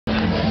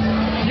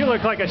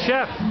look like a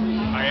chef.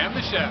 I am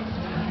the chef.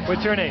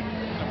 What's your name?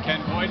 I'm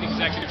Ken Boyd,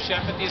 executive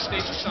chef at the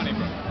Estates of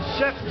Sunnybrook.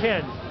 Chef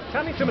Ken,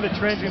 tell me some of the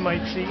trends we might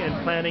see in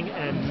planning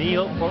a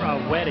meal for a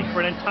wedding,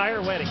 for an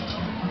entire wedding.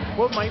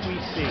 What might we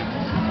see?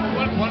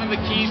 One of the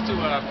keys to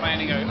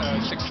planning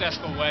a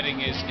successful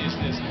wedding is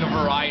the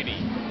variety.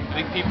 I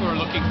think people are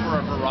looking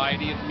for a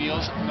variety of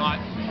meals,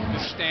 not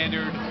the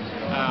standard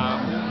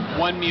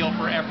one meal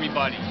for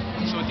everybody.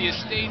 So at the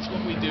Estates,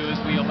 what we do is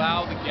we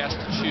allow the guests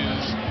to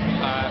choose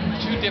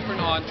 2 different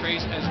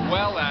entrees as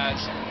well as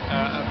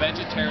a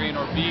vegetarian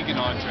or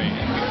vegan entree.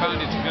 And we found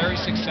it's very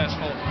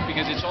successful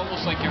because it's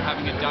almost like you're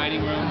having a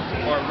dining room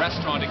or a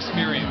restaurant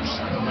experience.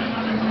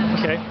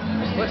 Okay,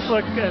 let's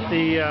look at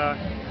the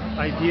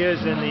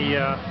ideas in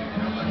the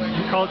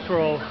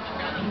cultural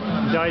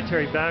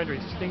dietary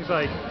boundaries. Things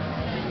like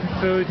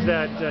foods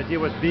that deal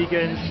with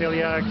vegans,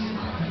 celiacs,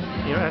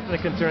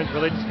 ethnic concerns,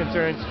 religious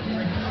concerns.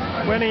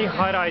 Any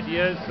hot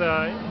ideas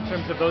in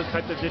terms of those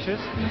types of dishes?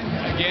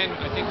 Again,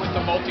 I think with the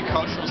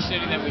multicultural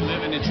city that we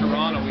live in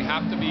Toronto, we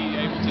have to be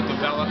able to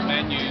develop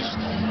menus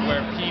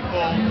where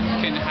people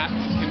can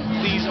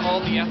please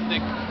all the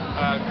ethnic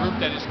group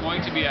that is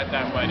going to be at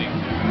that wedding.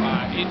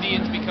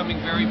 Indians becoming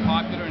very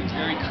popular, and it's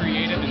very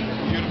creative and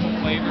beautiful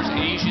flavors.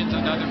 Asians,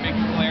 another big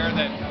flair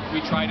that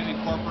we try to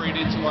incorporate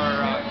into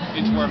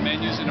our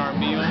menus and our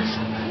meals.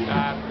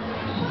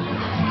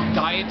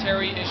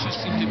 Dietary issues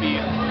seem to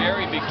be a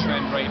very big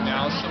trend right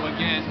now. So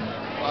again,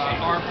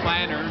 our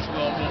planners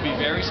will be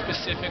very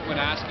specific when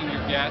asking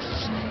your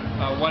guests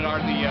what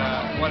are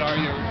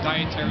your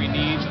dietary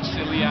needs of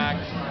celiac,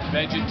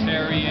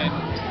 vegetarian,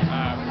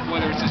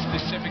 whether it's a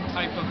specific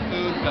type of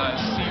food,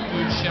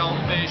 seafood,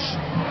 shellfish.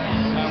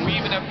 We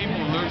even have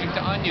people allergic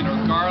to onion or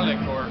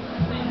garlic or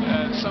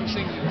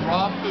something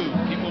raw food.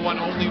 People want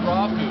only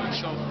raw food.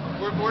 So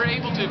we're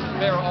able to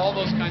prepare all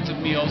those kinds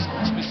of meals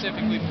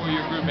specifically for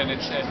your group, and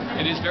it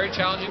is very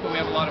challenging, but we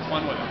have a lot of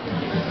fun with it.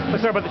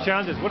 Let's talk about the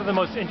challenges. What are the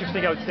most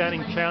interesting,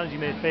 outstanding challenges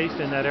you may have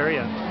faced in that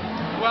area?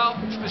 Well,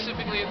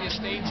 specifically in the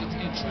States,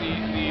 it's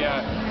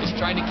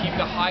trying to keep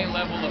the high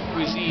level of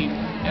cuisine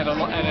in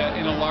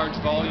a large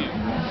volume.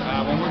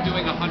 When we're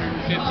doing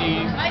 150,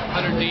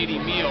 180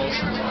 meals,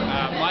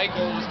 my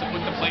goal is to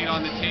put the plate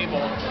on the table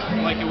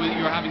like you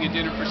were having a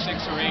dinner for 6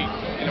 or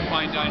 8 in a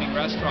fine dining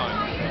restaurant.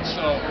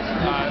 So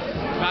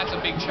that's a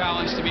big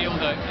challenge, to be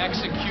able to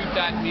execute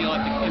that meal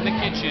in the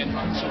kitchen,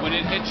 so when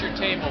it hits your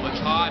table,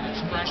 it's hot,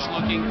 it's fresh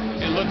looking,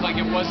 it looked like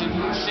it wasn't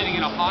sitting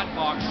in a hot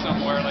box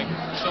somewhere like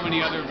so many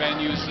other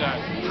venues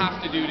have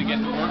to do to get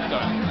the work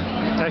done.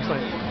 Excellent.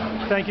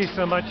 Thank you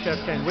so much,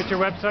 Chef Ken. What's your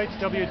website?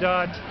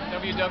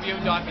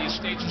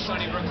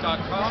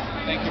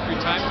 www.theestatesofsunnybrook.com. Thank you for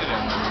your time today.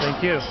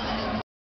 Thank you.